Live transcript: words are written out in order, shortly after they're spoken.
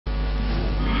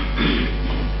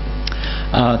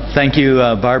Thank you,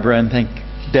 Barbara, and thank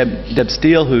Deb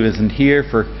Steele, who isn't here,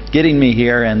 for getting me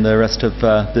here, and the rest of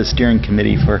the steering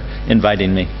committee for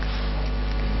inviting me.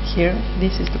 Here,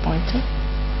 this is the pointer.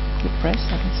 You press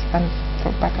and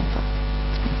for back and forth.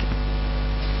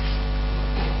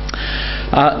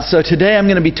 So today I'm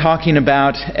going to be talking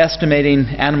about estimating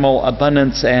animal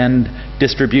abundance and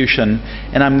distribution,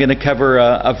 and I'm going to cover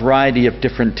a variety of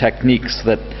different techniques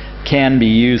that can be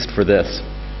used for this.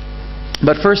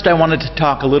 But first I wanted to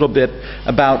talk a little bit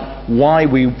about why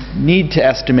we need to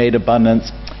estimate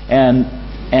abundance and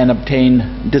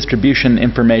obtain distribution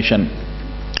information.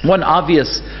 One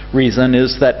obvious reason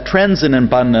is that trends in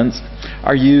abundance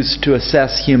are used to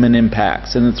assess human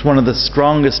impacts, and it's one of the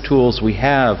strongest tools we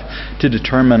have to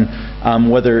determine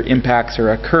whether impacts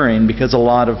are occurring, because a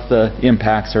lot of the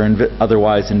impacts are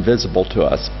otherwise invisible to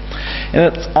us.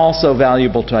 And it's also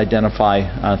valuable to identify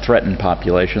threatened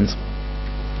populations.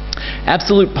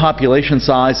 Absolute population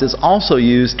size is also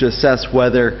used to assess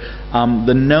whether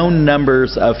the known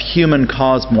numbers of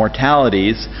human-caused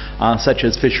mortalities, such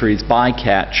as fisheries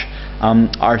bycatch,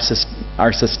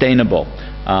 are sustainable.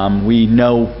 We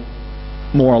know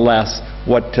more or less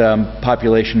what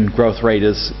population growth rate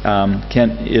is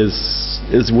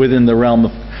within the realm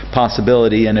of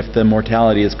possibility, and if the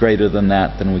mortality is greater than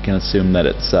that, then we can assume that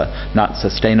it's not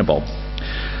sustainable.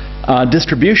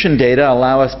 Distribution data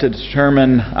allow us to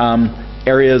determine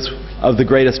areas of the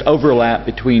greatest overlap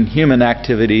between human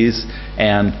activities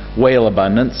and whale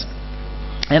abundance.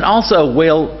 And also,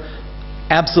 whale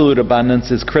absolute abundance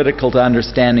is critical to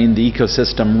understanding the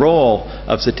ecosystem role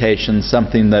of cetaceans,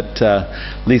 something that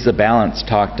Lisa Balance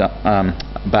talked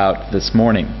about this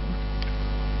morning.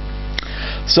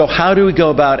 So how do we go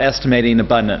about estimating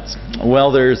abundance?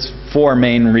 Well, there's four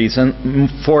main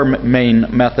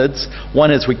methods.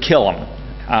 One is we kill them.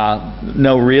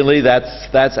 No, really,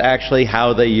 that's actually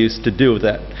how they used to do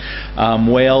that.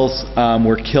 Whales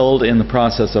were killed in the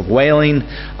process of whaling.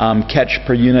 Catch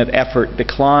per unit effort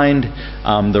declined.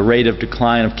 The rate of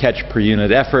decline of catch per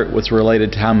unit effort was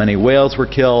related to how many whales were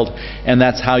killed, and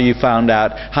that's how you found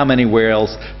out how many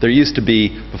whales there used to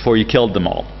be before you killed them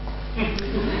all.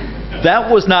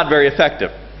 That was not very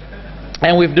effective.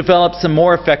 And we've developed some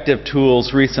more effective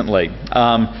tools recently.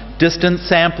 Distance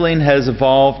sampling has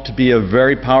evolved to be a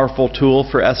very powerful tool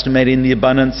for estimating the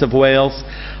abundance of whales,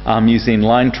 using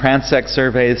line transect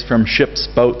surveys from ships,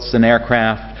 boats, and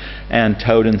aircraft, and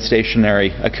towed and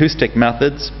stationary acoustic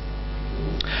methods.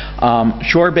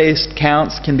 Shore-based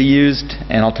counts can be used,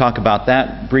 and I'll talk about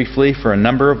that briefly, for a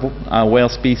number of whale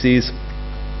species.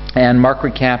 And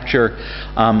Mark-Recapture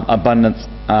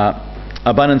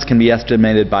abundance can be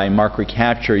estimated by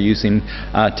Mark-Recapture using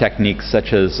techniques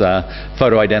such as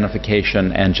photo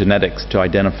identification and genetics to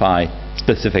identify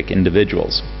specific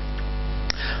individuals.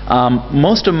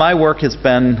 Most of my work has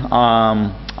been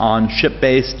on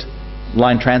ship-based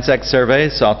line transect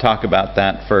surveys, so I'll talk about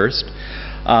that first.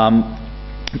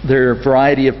 There are a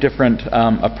variety of different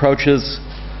approaches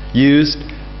used.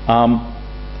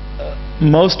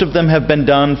 Most of them have been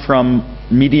done from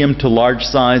medium to large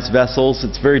size vessels.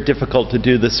 It's very difficult to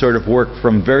do this sort of work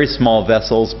from very small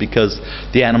vessels because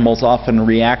the animals often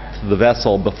react to the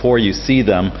vessel before you see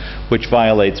them, which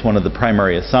violates one of the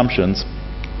primary assumptions.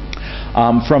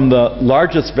 From the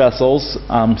largest vessels,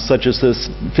 such as this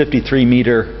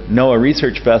 53-meter NOAA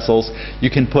research vessels,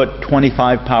 you can put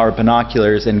 25 power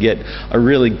binoculars and get a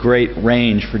really great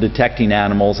range for detecting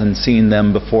animals and seeing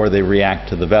them before they react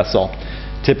to the vessel.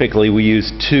 Typically we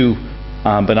use two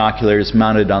binoculars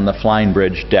mounted on the flying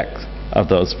bridge deck of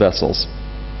those vessels.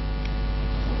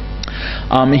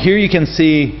 Here you can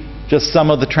see just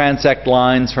some of the transect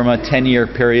lines from a 10-year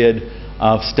period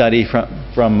of study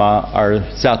from our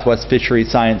Southwest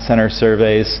Fisheries Science Center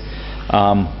surveys.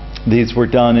 These were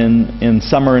done in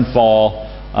summer and fall,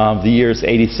 the years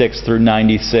 86 through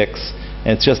 96.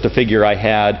 And it's just a figure I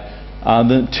had.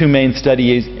 The two main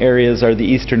study areas are the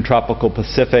Eastern Tropical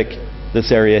Pacific,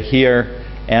 this area here,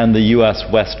 and the U.S.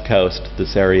 West Coast,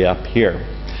 this area up here.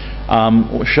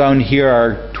 Shown here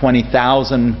are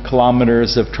 20,000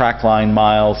 kilometers of trackline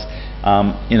miles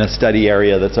in a study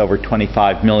area that's over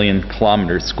 25 million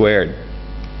kilometers squared.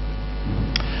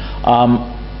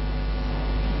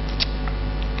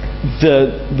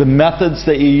 The methods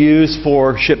that you use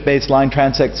for ship-based line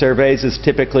transect surveys is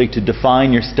typically to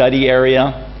define your study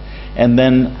area and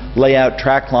then lay out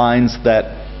track lines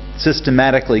that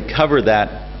systematically cover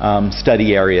that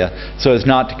study area, so as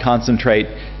not to concentrate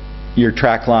your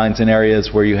track lines in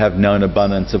areas where you have known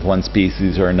abundance of one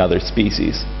species or another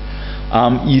species.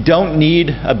 You don't need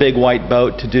a big white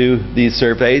boat to do these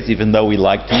surveys, even though we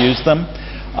like to use them.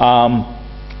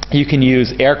 You can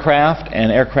use aircraft,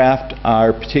 and aircraft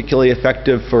are particularly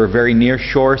effective for very near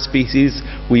shore species.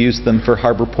 We use them for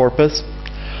harbor porpoise.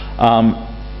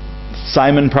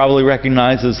 Simon probably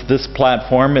recognizes this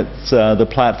platform. It's the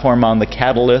platform on the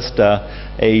Catalyst,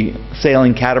 a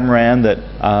sailing catamaran that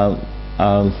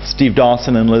Steve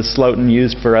Dawson and Liz Slotin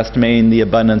used for estimating the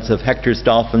abundance of Hector's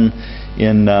dolphin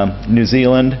in New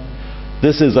Zealand.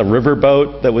 This is a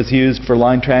riverboat that was used for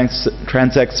line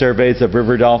transect surveys of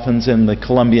river dolphins in the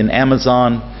Colombian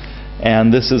Amazon.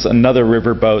 And this is another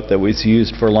riverboat that was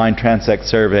used for line transect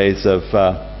surveys of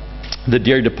the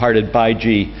deer-departed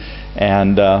baiji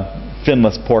and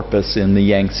finless porpoise in the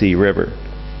Yangtze River.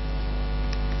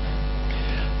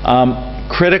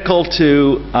 Critical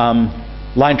to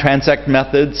line transect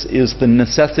methods is the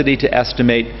necessity to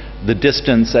estimate the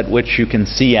distance at which you can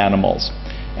see animals.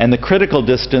 And the critical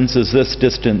distance is this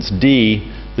distance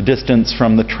D, the distance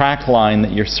from the track line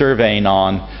that you're surveying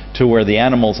on to where the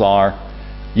animals are.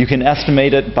 You can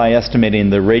estimate it by estimating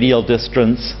the radial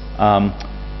distance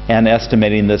and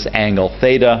estimating this angle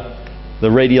theta.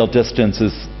 The radial distance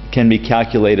can be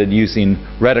calculated using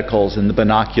reticles in the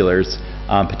binoculars,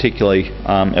 particularly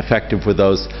effective with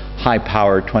those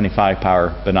high-power,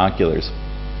 25-power binoculars.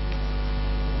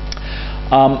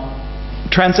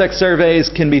 Transect surveys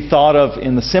can be thought of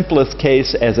in the simplest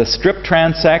case as a strip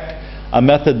transect, a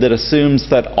method that assumes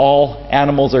that all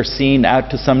animals are seen out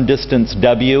to some distance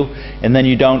W, and then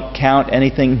you don't count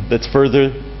anything that's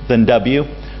further than W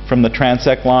from the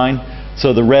transect line.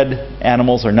 So the red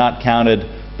animals are not counted,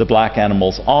 the black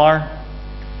animals are.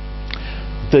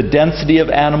 The density of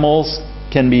animals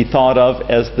can be thought of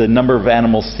as the number of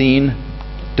animals seen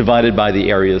divided by the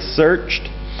areas searched.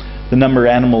 The number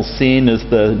of animals seen is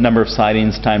the number of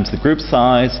sightings times the group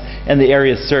size, and the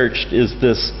area searched is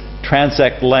this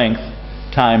transect length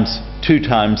times 2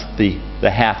 times the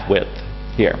half width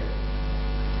here.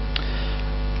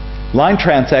 Line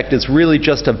transect is really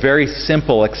just a very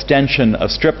simple extension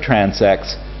of strip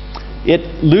transects.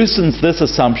 It loosens this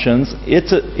assumptions.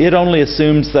 It only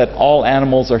assumes that all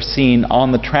animals are seen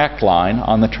on the track line,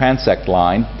 on the transect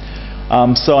line.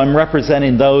 So I'm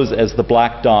representing those as the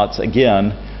black dots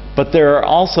again. But there are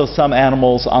also some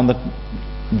animals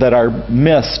that are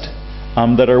missed,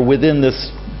 that are within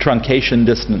this truncation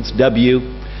distance W.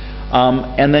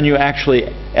 And then you actually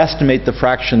estimate the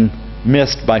fraction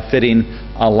missed by fitting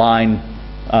a line,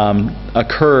 a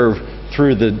curve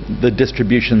through the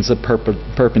distributions of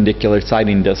perpendicular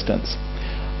sighting distance.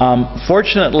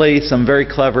 Fortunately, some very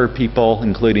clever people,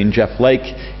 including Jeff Lake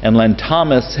and Len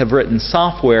Thomas, have written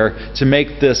software to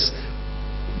make this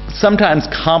sometimes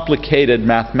complicated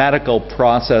mathematical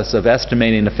process of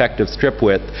estimating effective strip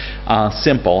width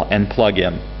simple and plug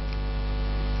in.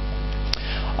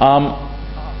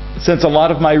 Since a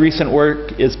lot of my recent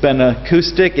work has been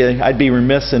acoustic, I'd be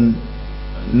remiss in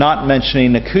not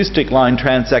mentioning acoustic line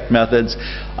transect methods,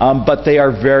 but they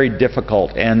are very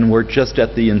difficult, and we're just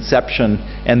at the inception,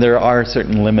 and there are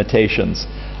certain limitations.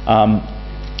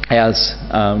 As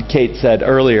Kate said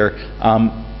earlier,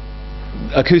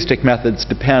 acoustic methods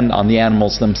depend on the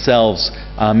animals themselves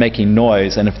making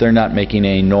noise, and if they're not making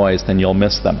any noise, then you'll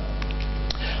miss them.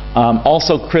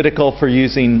 Also critical for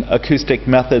using acoustic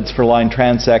methods for line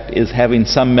transect is having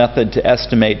some method to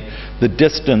estimate the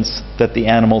distance that the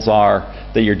animals are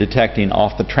that you're detecting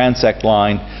off the transect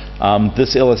line.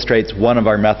 This illustrates one of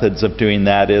our methods of doing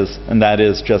that and that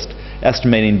is just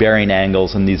estimating bearing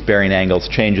angles, and these bearing angles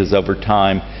changes over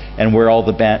time, and where all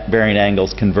the bearing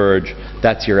angles converge,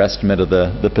 that's your estimate of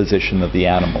the position of the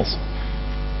animals.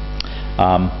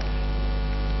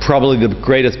 Probably the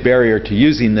greatest barrier to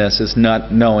using this is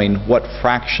not knowing what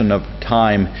fraction of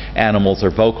time animals are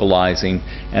vocalizing,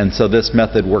 and so this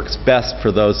method works best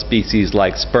for those species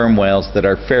like sperm whales that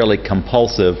are fairly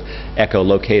compulsive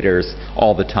echolocators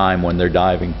all the time when they're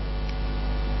diving.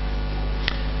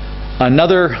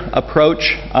 Another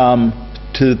approach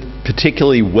to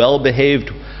particularly well-behaved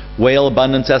whale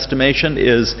abundance estimation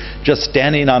is just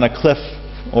standing on a cliff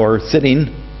or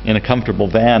sitting in a comfortable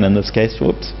van in this case,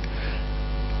 whoops,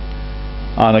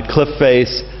 on a cliff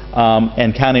face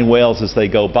and counting whales as they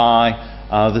go by.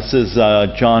 This is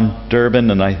John Durbin,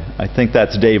 and I think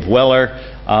that's Dave Weller,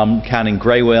 counting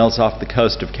gray whales off the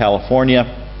coast of California.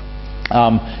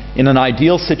 In an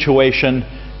ideal situation,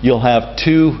 you'll have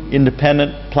 2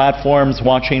 independent platforms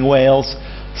watching whales.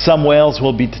 Some whales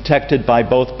will be detected by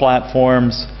both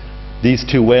platforms. These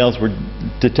 2 whales were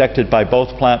detected by both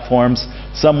platforms.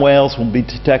 Some whales will be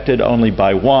detected only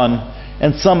by one,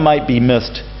 and some might be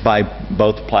missed by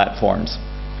both platforms.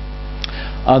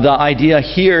 The idea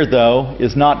here, though,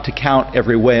 is not to count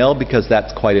every whale, because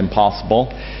that's quite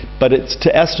impossible, but it's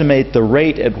to estimate the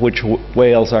rate at which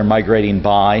whales are migrating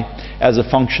by as a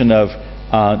function of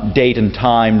date and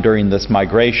time during this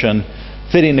migration,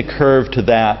 fitting a curve to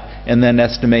that, and then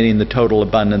estimating the total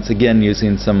abundance, again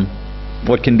using some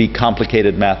what can be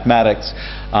complicated mathematics.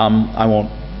 I won't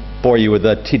bore you with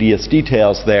the tedious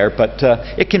details there, but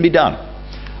it can be done.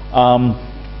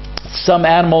 Some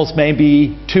animals may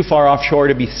be too far offshore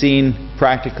to be seen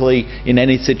practically in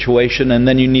any situation, and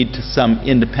then you need some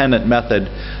independent method,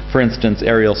 for instance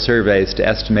aerial surveys, to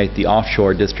estimate the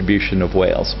offshore distribution of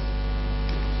whales.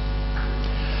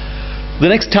 The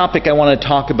next topic I want to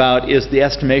talk about is the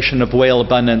estimation of whale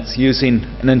abundance using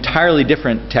an entirely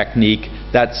different technique.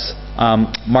 That's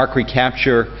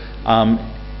Mark-Recapture,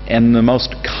 and the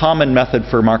most common method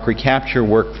for Mark-Recapture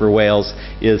work for whales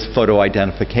is photo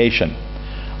identification.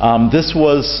 This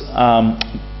was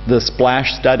the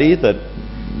splash study that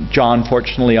John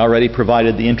fortunately already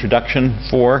provided the introduction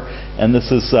for, and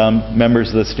this is members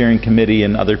of the steering committee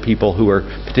and other people who were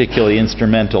particularly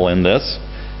instrumental in this.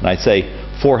 And I say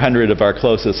 400 of our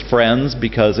closest friends,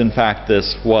 because in fact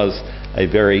this was a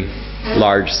very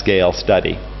large-scale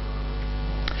study.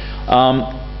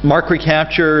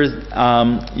 Mark-Recapture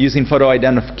using photo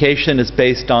identification is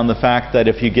based on the fact that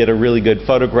if you get a really good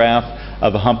photograph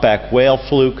of a humpback whale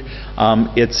fluke,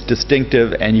 it's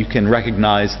distinctive and you can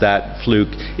recognize that fluke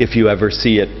if you ever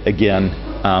see it again,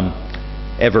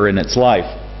 ever in its life.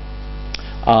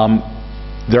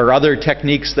 There are other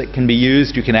techniques that can be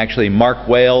used. You can actually mark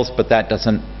whales, but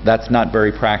that's not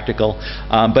very practical.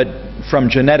 But from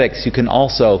genetics, you can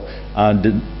also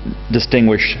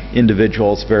distinguish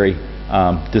individuals very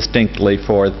distinctly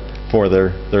for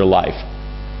their life.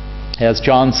 As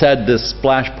John said, this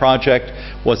SPLASH project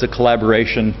was a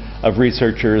collaboration of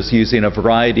researchers using a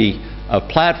variety of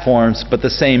platforms, but the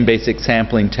same basic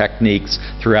sampling techniques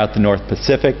throughout the North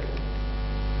Pacific.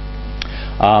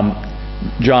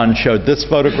 John showed this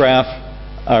photograph,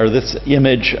 or this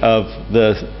image of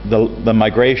the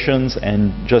migrations,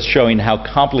 and just showing how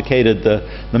complicated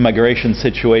the migration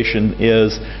situation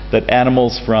is, that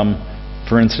animals from,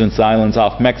 for instance, islands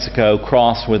off Mexico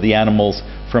cross with the animals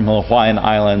from the Hawaiian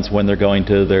Islands when they're going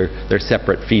to their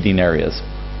separate feeding areas.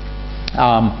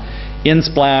 In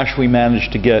SPLASH, we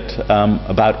managed to get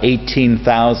about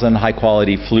 18,000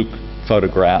 high-quality fluke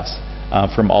photographs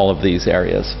from all of these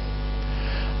areas.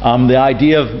 The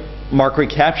idea of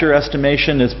Mark-Recapture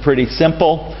estimation is pretty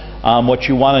simple. What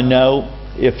you want to know,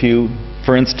 if you,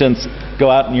 for instance, go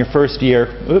out in your first year,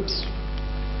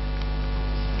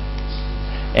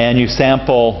 and you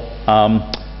sample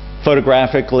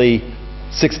photographically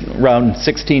around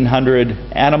 1,600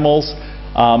 animals,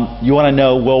 you want to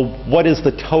know, well, what is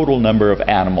the total number of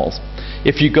animals?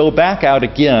 If you go back out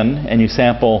again and you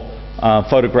sample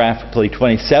photographically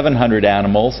 2,700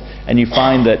 animals, and you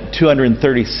find that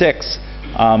 236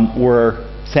 were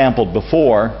sampled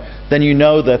before, then you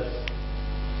know that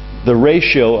the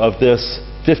ratio of the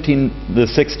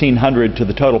 1,600 to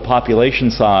the total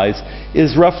population size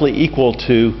is roughly equal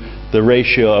to the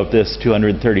ratio of this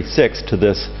 236 to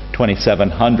this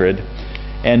 2,700.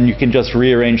 And you can just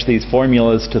rearrange these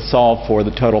formulas to solve for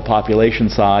the total population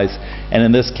size. And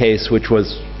in this case, which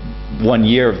was 1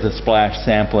 year of the SPLASH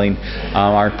sampling,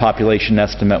 our population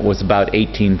estimate was about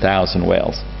 18,000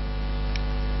 whales.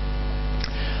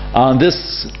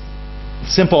 This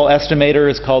simple estimator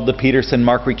is called the Peterson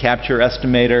Mark-Recapture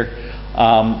estimator.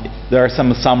 There are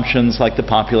some assumptions, like the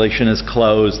population is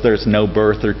closed, there's no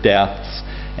birth or deaths,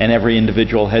 and every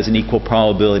individual has an equal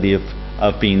probability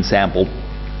of being sampled.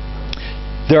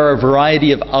 There are a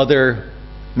variety of other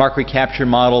Mark-Recapture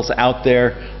models out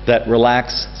there that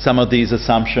relax some of these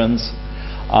assumptions.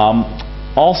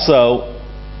 Also,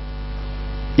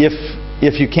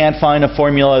 if you can't find a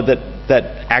formula that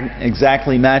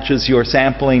exactly matches your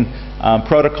sampling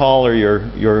protocol or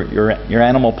your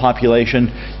animal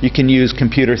population, you can use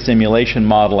computer simulation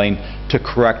modeling to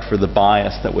correct for the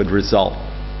bias that would result,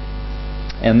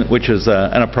 and which is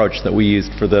an approach that we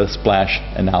used for the SPLASH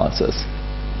analysis.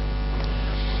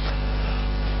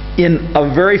 In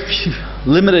a very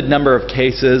limited number of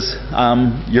cases,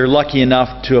 you're lucky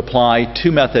enough to apply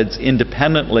two methods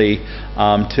independently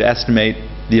to estimate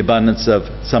the abundance of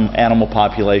some animal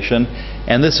population.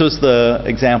 And this was the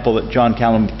example that John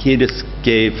Kalamakidis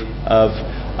gave of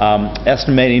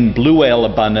estimating blue whale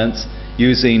abundance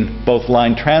using both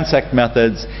line transect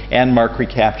methods and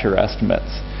Mark-Recapture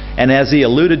estimates. And as he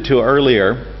alluded to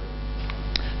earlier,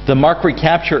 the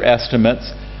Mark-Recapture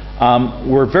estimates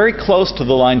were very close to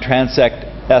the line transect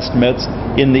estimates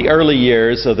in the early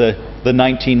years of the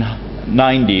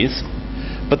 1990s,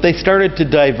 But they started to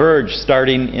diverge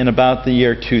starting in about the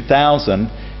year 2000,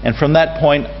 and from that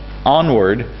point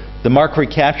onward, the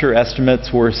Mark-Recapture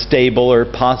estimates were stable or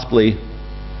possibly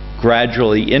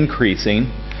gradually increasing,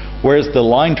 whereas the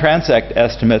line transect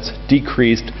estimates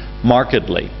decreased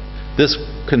markedly. This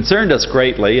concerned us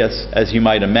greatly, as you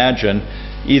might imagine.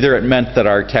 Either it meant that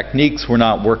our techniques were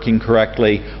not working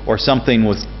correctly, or something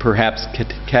was perhaps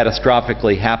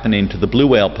catastrophically happening to the blue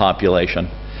whale population.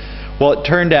 Well, it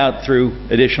turned out through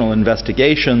additional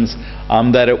investigations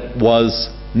that it was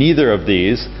neither of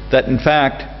these, that in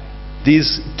fact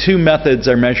these two methods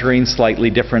are measuring slightly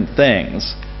different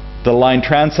things. The line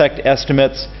transect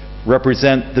estimates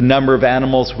represent the number of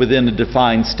animals within a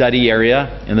defined study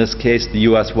area, in this case the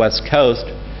U.S. West Coast,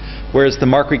 whereas the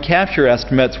Mark-Recapture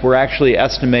estimates were actually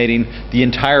estimating the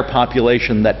entire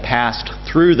population that passed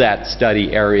through that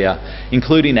study area,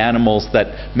 including animals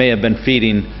that may have been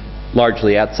feeding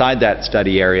largely outside that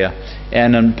study area.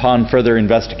 And upon further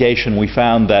investigation, we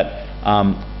found that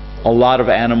a lot of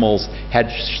animals had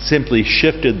simply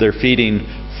shifted their feeding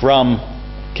from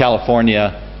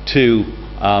California to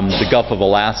the Gulf of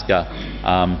Alaska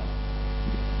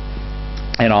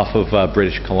and off of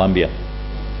British Columbia.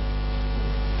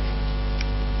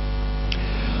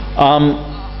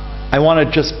 I want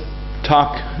to just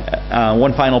talk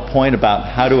one final point about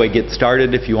how do I get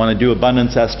started if you want to do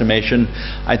abundance estimation.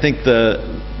 I think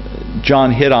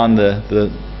John hit on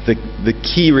the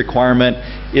key requirement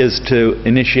is to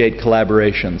initiate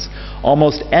collaborations.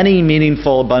 Almost any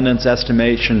meaningful abundance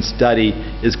estimation study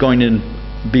is going to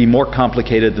be more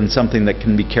complicated than something that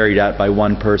can be carried out by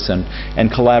one person,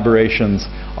 and collaborations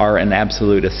are an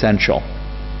absolute essential.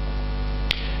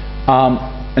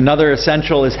 Another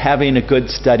essential is having a good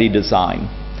study design.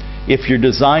 If your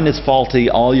design is faulty,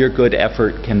 all your good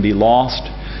effort can be lost.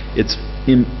 It's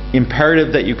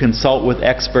imperative that you consult with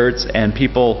experts, and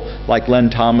people like Len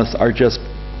Thomas are just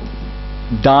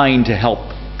dying to help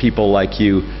people like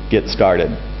you get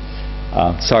started.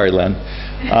 Sorry, Len.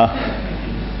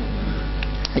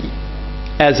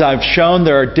 As I've shown,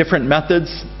 there are different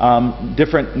methods.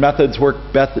 Different methods work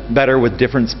better with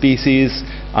different species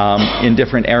in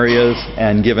different areas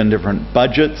and given different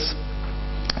budgets.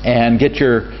 And get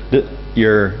your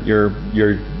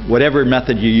whatever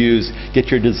method you use, get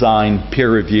your design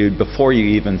peer reviewed before you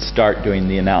even start doing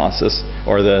the analysis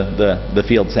or the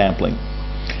field sampling.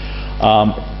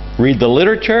 Read the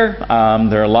literature.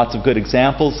 There are lots of good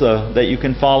examples that you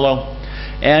can follow.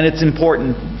 And it's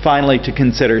important, finally, to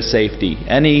consider safety.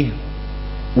 Any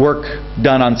work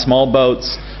done on small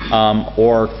boats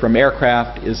or from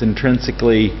aircraft is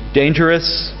intrinsically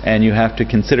dangerous, and you have to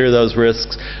consider those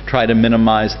risks, try to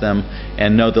minimize them,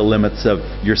 and know the limits of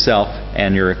yourself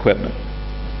and your equipment.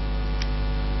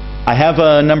 I have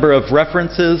a number of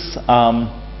references,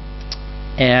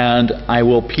 and I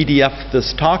will PDF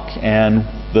this talk, and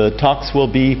the talks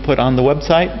will be put on the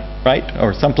website, right,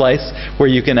 or someplace where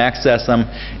you can access them,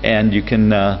 and you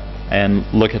can and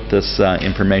look at this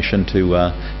information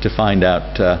to find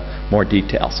out more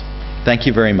details. Thank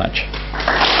you very much.